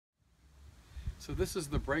So this is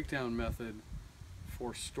the breakdown method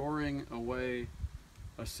for storing away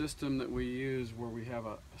a system that we use where we have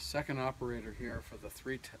a second operator here for the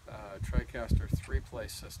Tricaster-3Play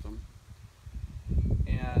system.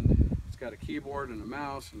 And it's got a keyboard and a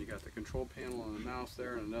mouse, and you got the control panel and the mouse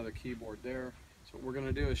there and another keyboard there. So what we're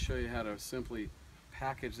going to do is show you how to simply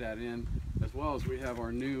package that in, as well as we have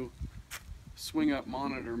our new swing up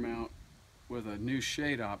monitor mount with a new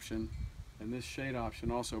shade option. And this shade option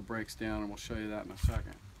also breaks down, and we'll show you that in a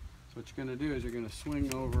second. So what you're going to do is you're going to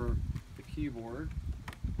swing over the keyboard,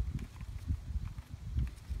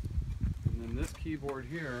 and then this keyboard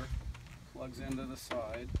here plugs into the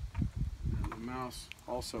side, and the mouse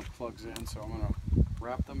also plugs in. So I'm going to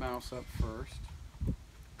wrap the mouse up first.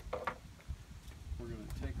 We're going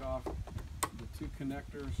to take off the two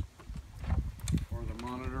connectors for the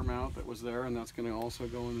monitor mount that was there, and that's going to also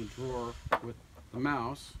go in the drawer with the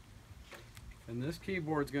mouse. And this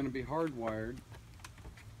keyboard is going to be hardwired,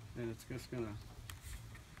 and it's just going to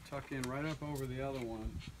tuck in right up over the other one,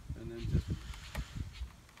 and then just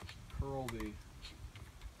curl the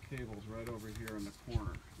cables right over here in the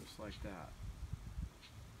corner, just like that.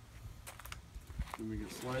 And we can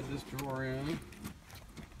slide this drawer in.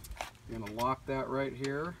 You're going to lock that right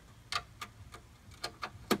here,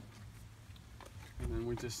 and then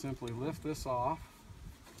we just simply lift this off.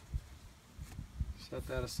 Set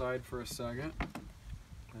that aside for a second,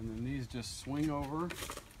 and then these just swing over,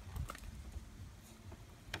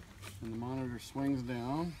 and the monitor swings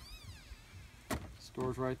down,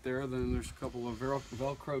 stores right there. Then there's a couple of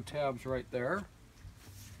Velcro tabs right there.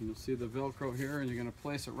 And you'll see the Velcro here, and you're going to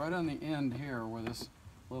place it right on the end here where this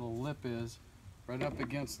little lip is, right up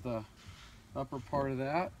against the upper part of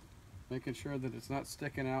that, making sure that it's not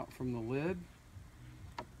sticking out from the lid.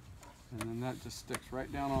 And then that just sticks right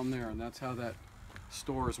down on there, and that's how that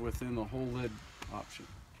stores within the whole lid option.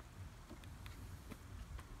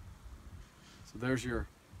 So there's your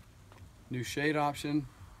new shade option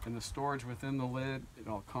and the storage within the lid. It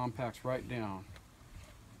all compacts right down.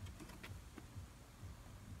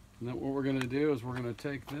 And then what we're going to do is we're going to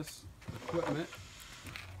take this equipment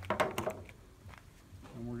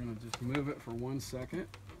and we're going to just move it for 1 second.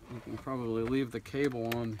 You can probably leave the cable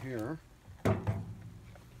on here.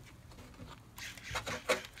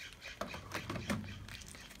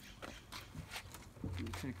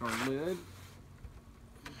 Take our lid,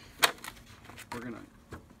 we're going to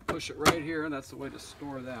push it right here, and that's the way to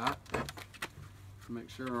store that. Make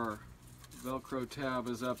sure our Velcro tab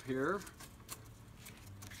is up here.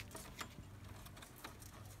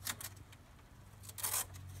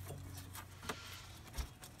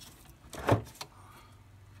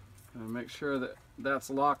 And make sure that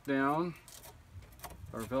that's locked down,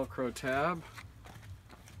 our Velcro tab.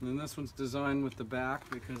 And then this one's designed with the back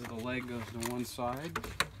because the leg goes to one side.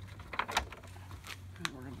 And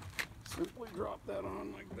we're going to simply drop that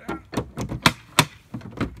on like that.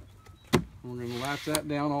 And we're going to latch that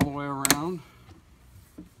down all the way around.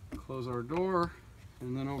 Close our door.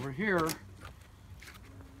 And then over here,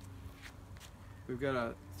 we've got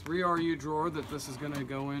a 3RU drawer that this is going to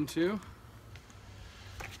go into.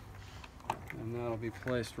 And that'll be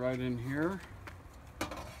placed right in here.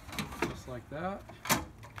 Just like that.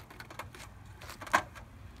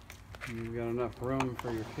 And you've got enough room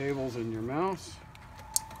for your cables and your mouse.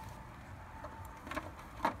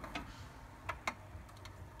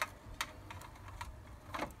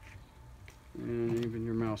 And even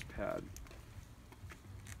your mouse pad.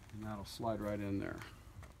 And that'll slide right in there.